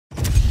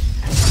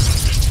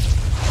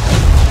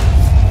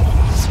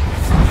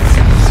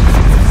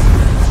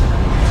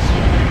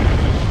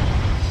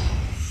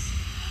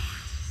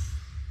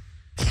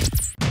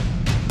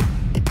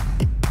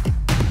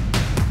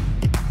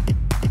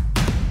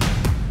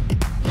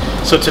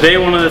So today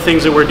one of the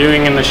things that we're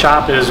doing in the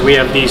shop is we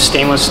have these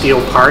stainless steel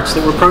parts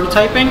that we're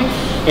prototyping,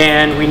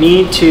 and we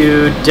need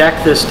to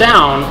deck this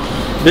down.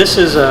 This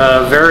is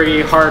a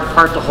very hard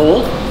part to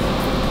hold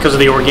because of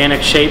the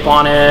organic shape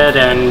on it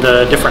and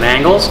the different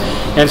angles.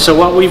 And so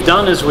what we've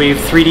done is we've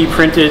 3D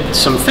printed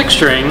some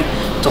fixturing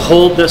to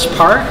hold this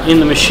part in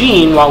the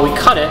machine while we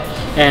cut it,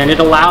 and it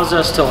allows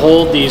us to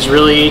hold these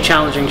really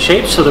challenging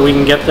shapes so that we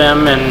can get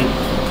them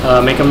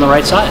and make them the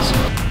right size.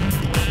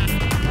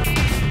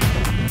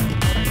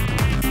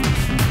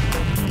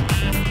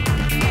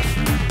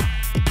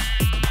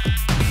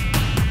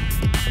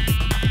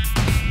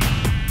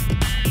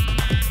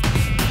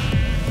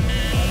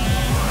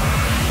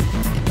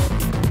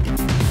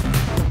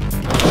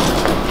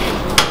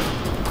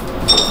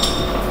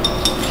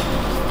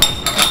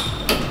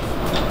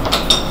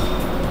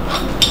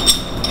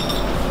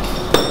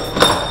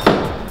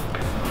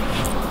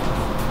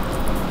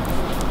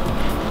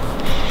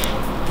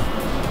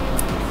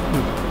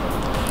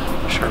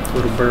 Sharp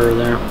little burr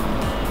there.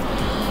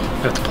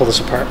 I have to pull this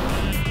apart.